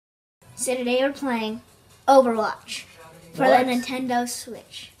So today we're playing Overwatch for What? the Nintendo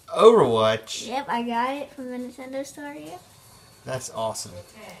Switch. Overwatch? Yep, I got it from the Nintendo store here. That's awesome.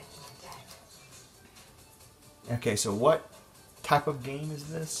 Okay, so what type of game is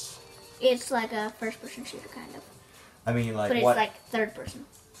this? It's like a first-person shooter, kind of. I mean, like But it's what? like third-person.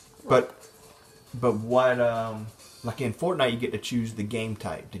 But what? Like in Fortnite, you get to choose the game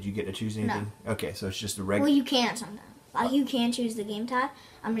type. Did you get to choose anything? No. Okay, so it's just a regular. Well, you can sometimes. Like you can choose the game type.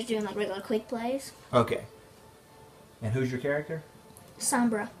 I'm just doing like regular quick plays. Okay. And who's your character?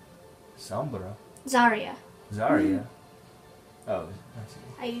 Sombra. Sombra. Zarya. Zarya. Oh, I see.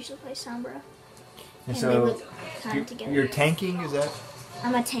 I usually play Sombra. And we so look kind of together. you're tanking, is that?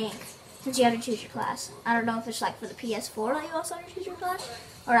 I'm a tank. Since you have to choose your class. I don't know if it's like for the PS4 that you also have to choose your class,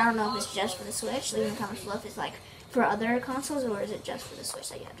 or I don't know if it's just for the Switch. Leave in the comments below if it's like for other consoles, or is it just for the Switch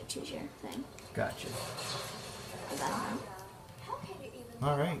that you have to choose your thing. Gotcha. 'Cause I don't know.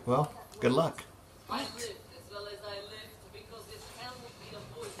 All right. Well, good luck. Thanks.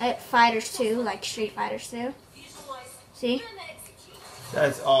 Fighters 2, like Street Fighters 2. See?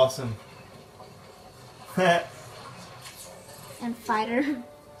 That's awesome. I And Fighter.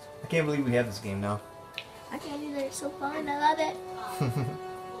 can't believe we have this game now. I can't either. It's so fun. I love it.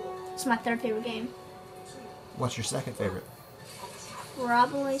 It's my third favorite game. What's your second favorite?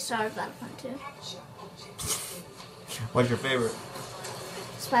 Probably Star Wars Battlefront 2. What's your favorite?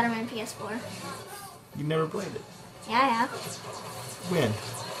 Spider-Man PS4. You never played it. Yeah, I have. When?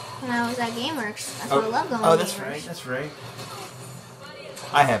 When I was at GameWorks. That's what I love going to Oh, that's GameWorks. right. That's right.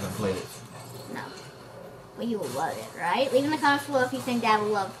 I haven't played it. No. But you will love it, right? Leave in the comments below if you think Dad will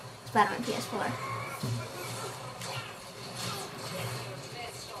love Spider-Man PS4.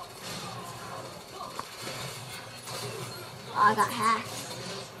 Oh, I got hacked.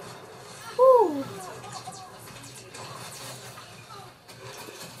 Woo!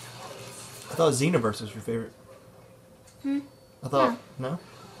 I thought Xenoverse was your favorite. I thought no.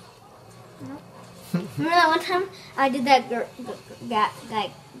 Remember that one time I did that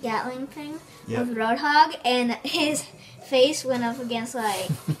Gatling thing with Roadhog, and his face went up against like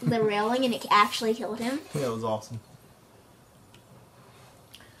the railing, and it actually killed him. Yeah, it was awesome.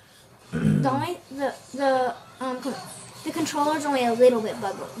 The controller's only a little bit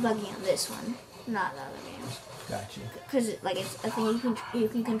buggy on this one, not the other games. Gotcha. Because like it's a thing you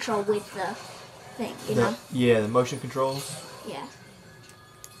can control with the thing, you know? Yeah, the motion controls. Yeah.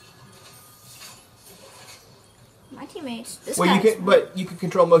 My teammates. You can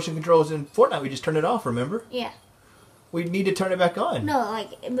control motion controls in Fortnite. We just turned it off. Remember? Yeah. We need to turn it back on. No,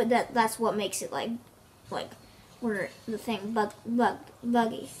 but that's what makes it like where the thing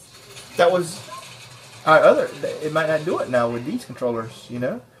buggy. That was our other. It might not do it now with these controllers. You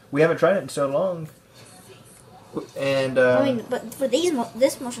know, we haven't tried it in so long. And I mean, but for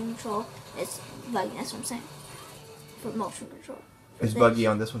this motion control, it's buggy. That's what I'm saying. For motion control. It's buggy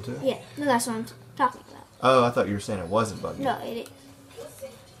on this one too. Yeah, no, that's what I'm talking about. Oh, I thought you were saying it wasn't buggy. No, it is.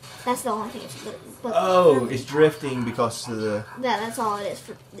 That's the only thing it's buggy. Oh, it's drifting because of the. That's all it is.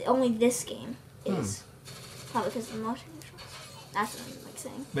 For only this game is probably because of the motion control. That's what I'm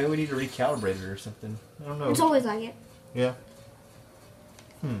saying. Maybe we need to recalibrate it or something. I don't know. It's always like it. Yeah.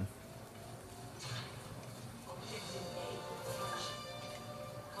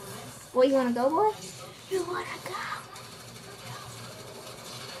 Well, you want to go, boy? You want to go?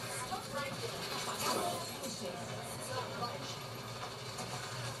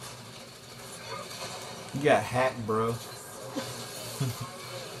 You got hacked, bro.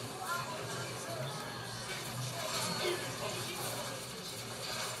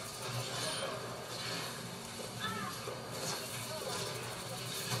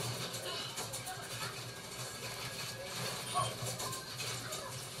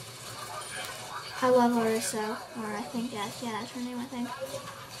 I love Orisa, or I think that's her name, I think.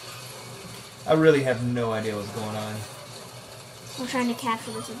 I really have no idea what's going on. I'm trying to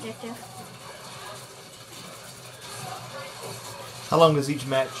capture this objective. How long does each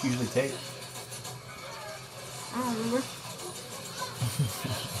match usually take? I don't remember.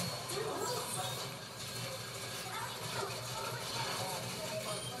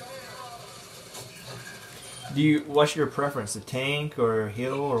 What's your preference? A tank or a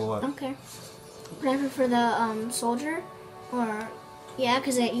heal or what? Okay. Prefer for the soldier, or yeah,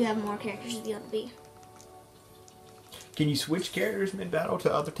 because you have more characters to be able to be. Can you switch characters mid battle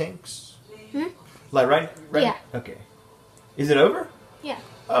to other tanks? Like right? Yeah. Okay. Is it over? Yeah.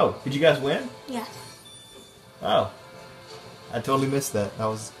 Oh, did you guys win? Yeah. Oh, I totally missed that. I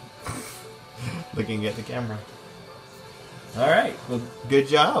was looking at the camera. All right. Well, good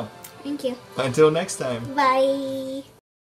job. Thank you. Until next time. Bye.